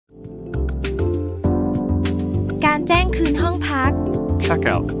การแจ้งคืนห้องพัก Check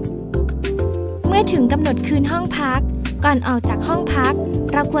out เมื่อถึงกำหนดคืนห้องพักก่อนออกจากห้องพัก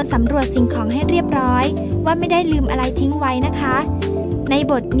เราควรสำรวจสิ่งของให้เรียบร้อยว่าไม่ได้ลืมอะไรทิ้งไว้นะคะใน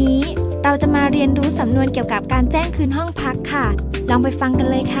บทนี้เราจะมาเรียนรู้สำนวนเกี่ยวกับการแจ้งคืนห้องพักค่ะลองไปฟังกัน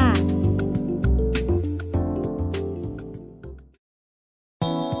เลยค่ะ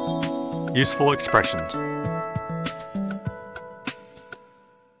Useful expressions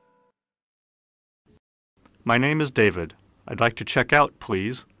My name is David. I'd like to check out,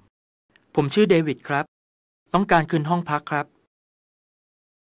 please. ผมชื่อเดวิดครับต้องการคืนห้องพักครับ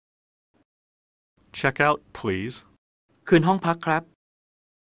Check out, please. คืนห้องพักครับ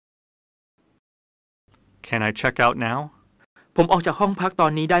Can I check out now? ผมออกจากห้องพักตอ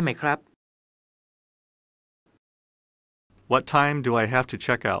นนี้ได้ไหมครับ What time do I have to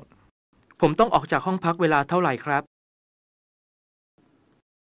check out? ผมต้องออกจากห้องพักเวลาเท่าไหร่ครับ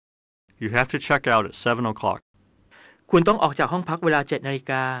You have to check out at 7 o'clock. คุณต้องออกจากห้องพักเวลา 7 นาฬิ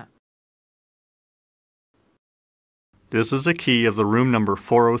กา This is the key of the room number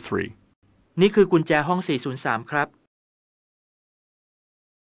 403. นี่คือกุญแจห้อง 403 ครับ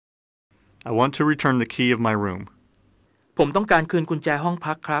I want to return the key of my room. ผมต้องการคืนกุญแจห้อง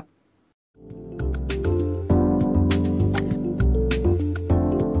พักครับ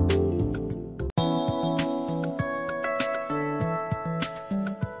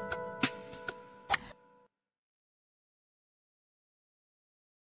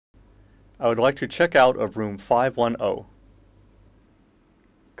I would like to check out of room 510.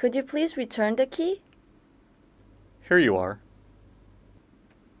 Could you please return the key? Here you are.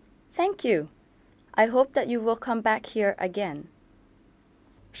 Thank you. I hope that you will come back here again.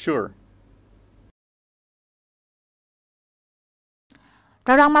 Sure. เร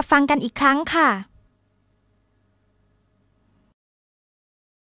าลองมาฟังกันอีกครั้งค่ะ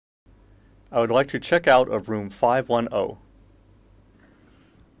I would like to check out of room 510.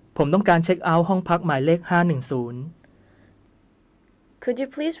 ผมต้องการเช็คเอาท์ห้องพักหมายเลข 510 Could you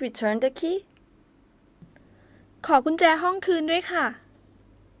please return the key? ขอกุญแจห้องคืนด้วยค่ะ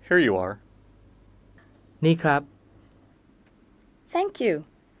Here you are. นี่ครับ Thank you.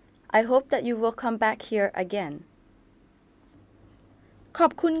 I hope that you will come back here again. ขอ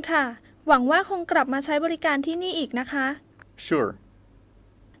บคุณค่ะหวังว่าคงกลับมาใช้บริการที่นี่อีกนะคะ Sure.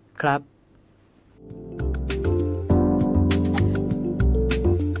 ครับ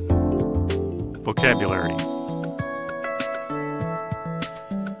Vocabulary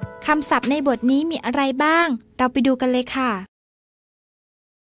คำศัพท์ในบทนี้มีอะไรบ้างเราไปดูกันเลยค่ะ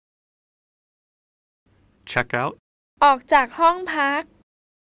Check out. ออกจากห้องพัก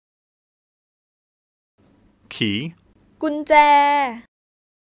Key. กุญแจ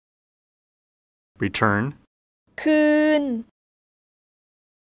Return. คืน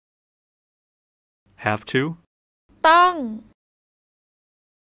Have to. ต้อง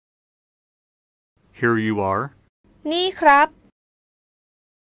Here you are. นี่ครับ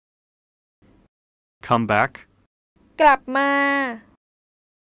Come back. กลับมา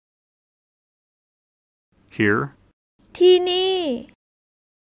Here. ที่นี่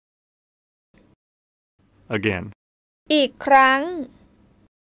Again. อีกครั้ง